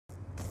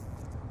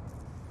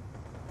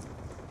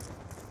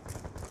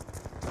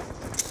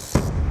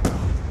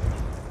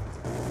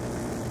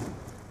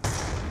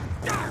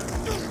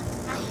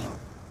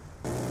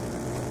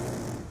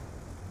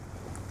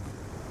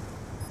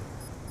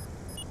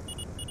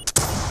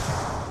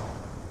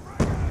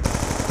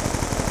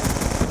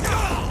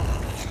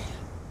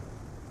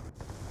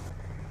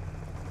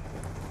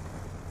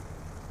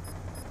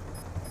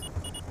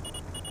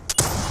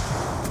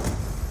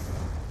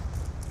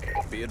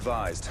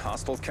advised,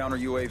 hostile counter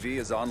UAV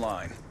is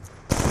online.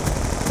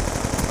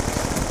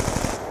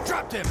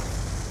 Dropped him!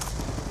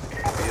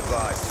 Be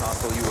advised,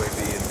 hostile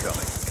UAV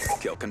incoming.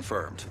 Kill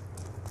confirmed.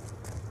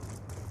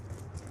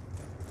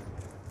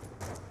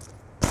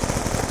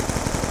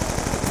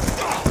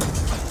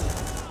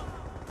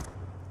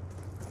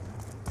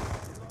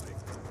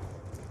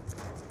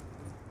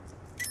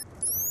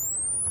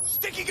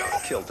 Sticky gun!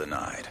 Kill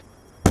denied.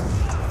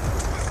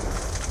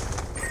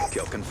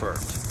 Kill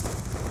confirmed.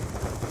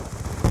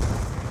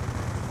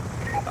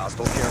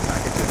 Hostile care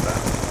package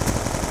inbound.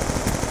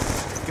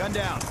 Gun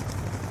down.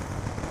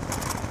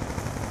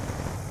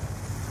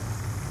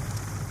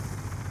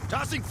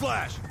 Tossing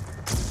flash.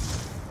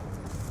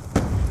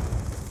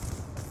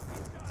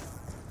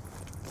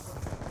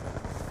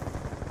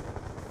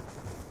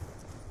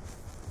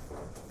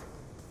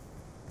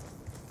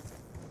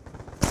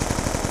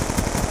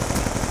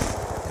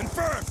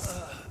 Confirmed.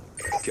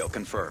 Kill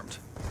confirmed.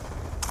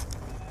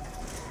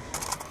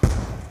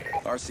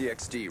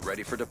 RCXD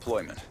ready for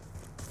deployment.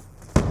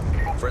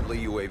 Friendly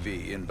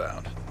UAV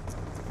inbound.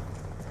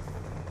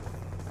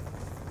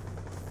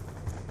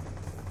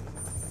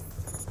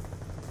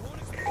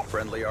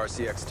 Friendly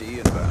RCXD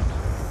inbound.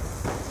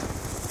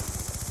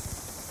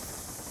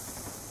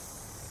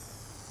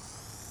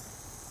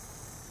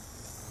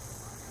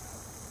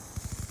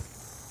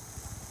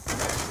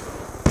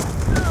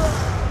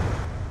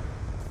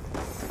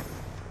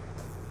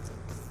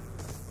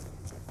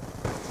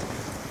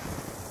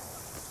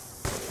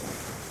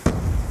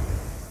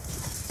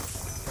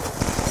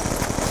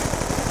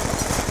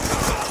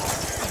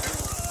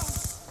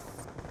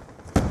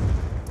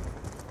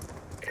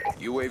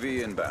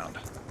 UAV inbound.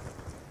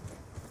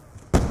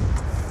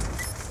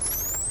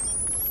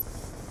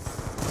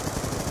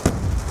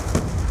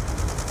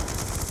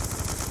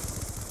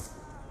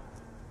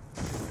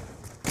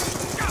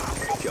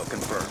 Kill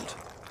confirmed.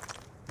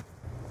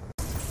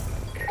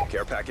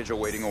 Care package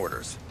awaiting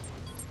orders.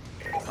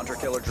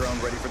 Hunter-killer drone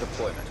ready for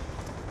deployment.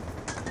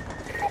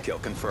 Kill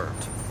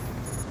confirmed.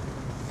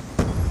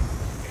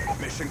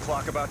 Mission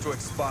clock about to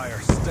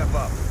expire. Step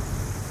up.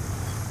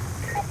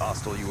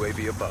 Hostile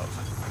UAV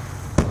above.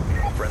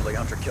 Friendly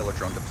hunter-killer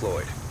drone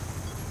deployed.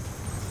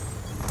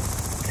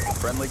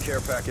 Friendly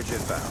care package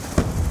inbound.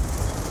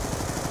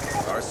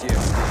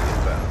 RCXD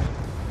inbound.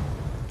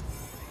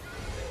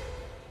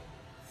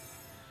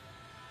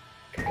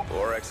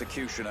 Poor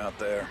execution out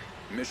there.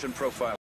 Mission profile.